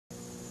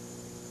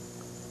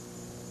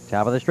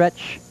Top of the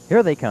stretch.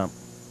 Here they come.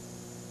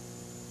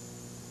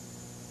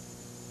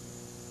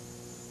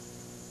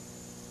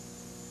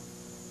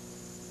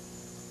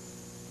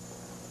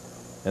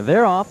 And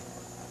they're off.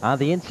 On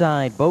the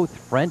inside, both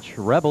French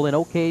Rebel and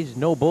OK's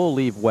No Bull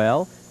leave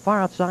well.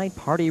 Far outside,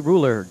 Party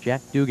Ruler,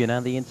 Jack Dugan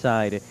on the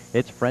inside.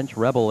 It's French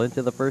Rebel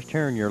into the first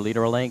turn, your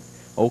leader a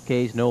length.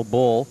 OK's No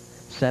Bull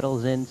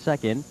settles in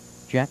second.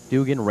 Jack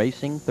Dugan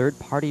racing third.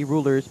 Party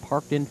Rulers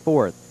parked in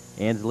fourth.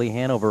 Ansley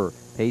Hanover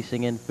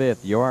pacing in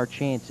fifth. Your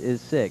Chance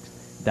is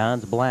sixth.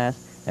 Don's Blast.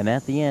 And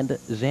at the end,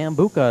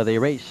 Zambuca. They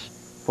race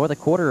for the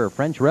quarter.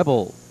 French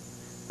Rebel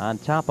on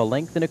top, a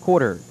length and a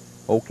quarter.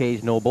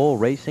 OK's No Bull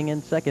racing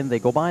in second. They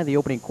go by the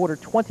opening quarter,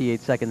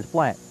 28 seconds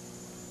flat.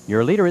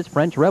 Your leader is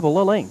French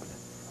Rebel, a length.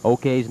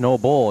 OK's No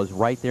Bull is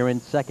right there in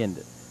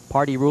second.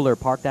 Party Ruler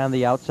parked on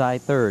the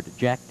outside third.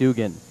 Jack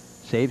Dugan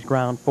saves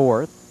ground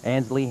fourth.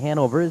 Ansley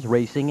Hanover is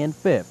racing in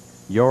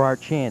fifth. Your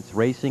Chance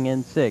racing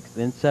in sixth.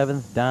 In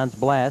seventh, Don's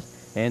Blast,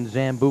 and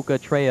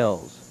Zambuca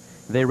trails.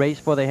 They race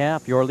for the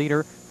half. Your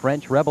leader,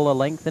 French Rebel, a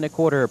length and a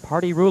quarter.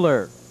 Party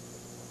Ruler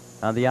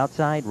on the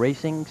outside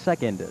racing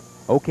second.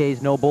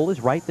 OK's No Bull is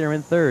right there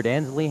in third.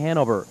 Ansley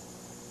Hanover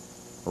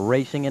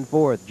racing in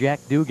fourth. Jack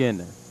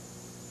Dugan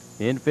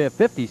in fifth.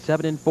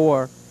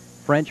 57-4.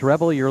 French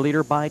Rebel, your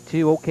leader by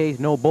two. OK's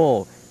No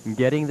Bull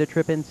getting the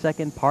trip in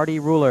second. Party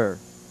Ruler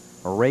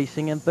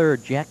racing in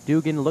third. Jack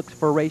Dugan looks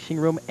for racing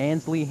room.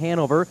 Ansley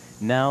Hanover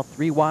now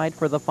 3 wide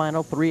for the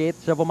final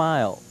 3/8 of a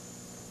mile.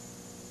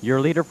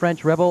 Your leader,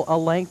 French Rebel, a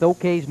length.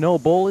 OK's No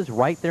Bull is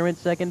right there in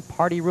second.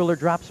 Party Ruler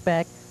drops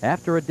back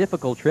after a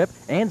difficult trip.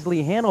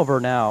 Ansley Hanover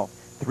now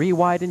 3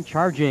 wide and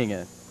charging.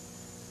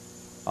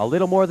 A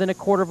little more than a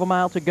quarter of a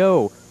mile to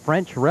go.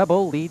 French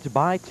Rebel leads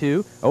by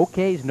 2.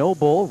 OK's No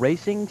Bull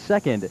racing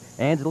second.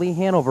 Ansley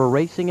Hanover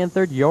racing in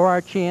third.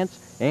 Your Chance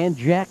and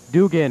Jack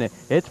Dugan.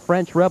 It's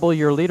French Rebel,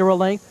 your leader a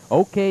length.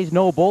 OK's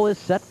No Bull is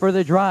set for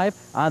the drive.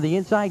 On the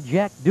inside,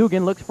 Jack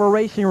Dugan looks for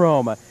racing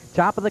room.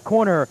 Top of the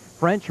corner,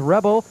 French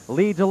Rebel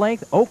leads a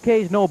length.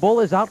 OK's No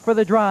Bull is out for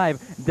the drive.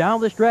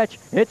 Down the stretch,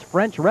 it's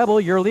French Rebel,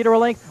 your leader a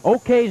length.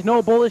 OK's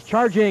No Bull is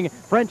charging.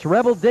 French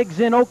Rebel digs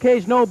in.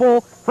 OK's No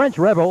Bull. French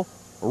Rebel,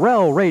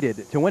 well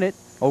rated to win it.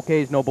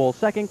 OK's No Bull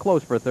second,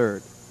 close for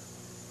third.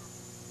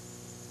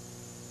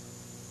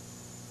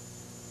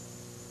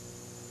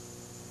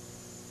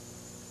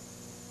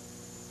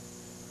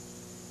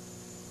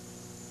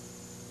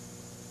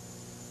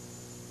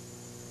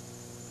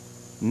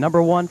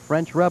 Number 1,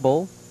 French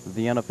Rebel,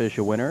 the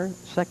unofficial winner.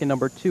 Second,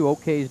 number 2,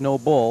 OK's No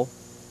Bull.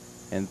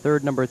 And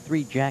third, number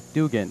 3, Jack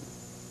Dugan.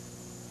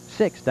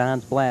 6,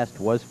 Don's Blast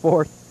was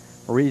fourth.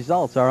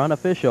 Results are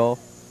unofficial.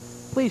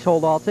 Please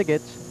hold all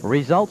tickets.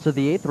 Results of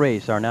the 8th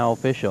race are now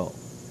official.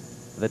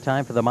 The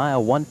time for the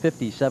mile,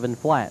 1:57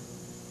 flat.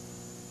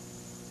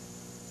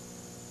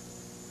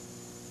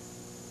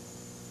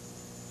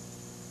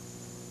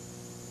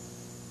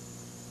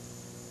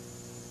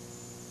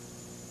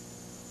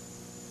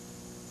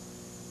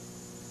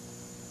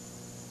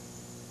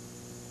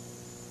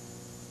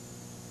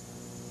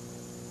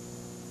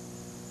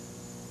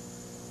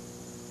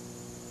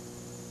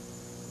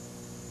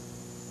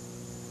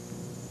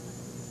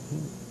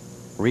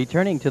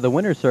 Returning to the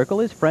winner's circle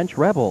is French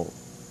Rebel.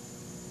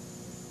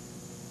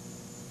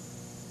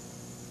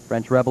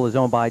 French Rebel is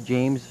owned by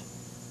James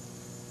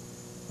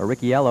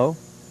Ricciello,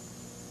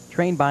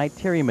 trained by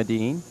Terry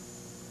Medine,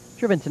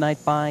 driven tonight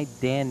by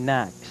Dan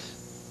Knox.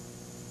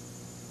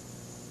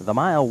 The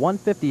mile,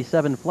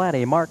 1:57 flat,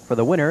 a mark for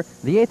the winner.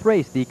 The 8th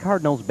race, the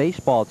Cardinals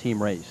baseball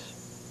team race.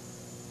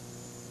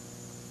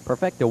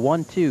 Perfecta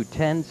 1-2,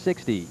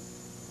 10-60.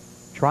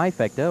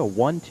 Trifecta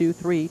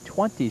 1-2-3,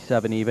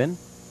 27 even.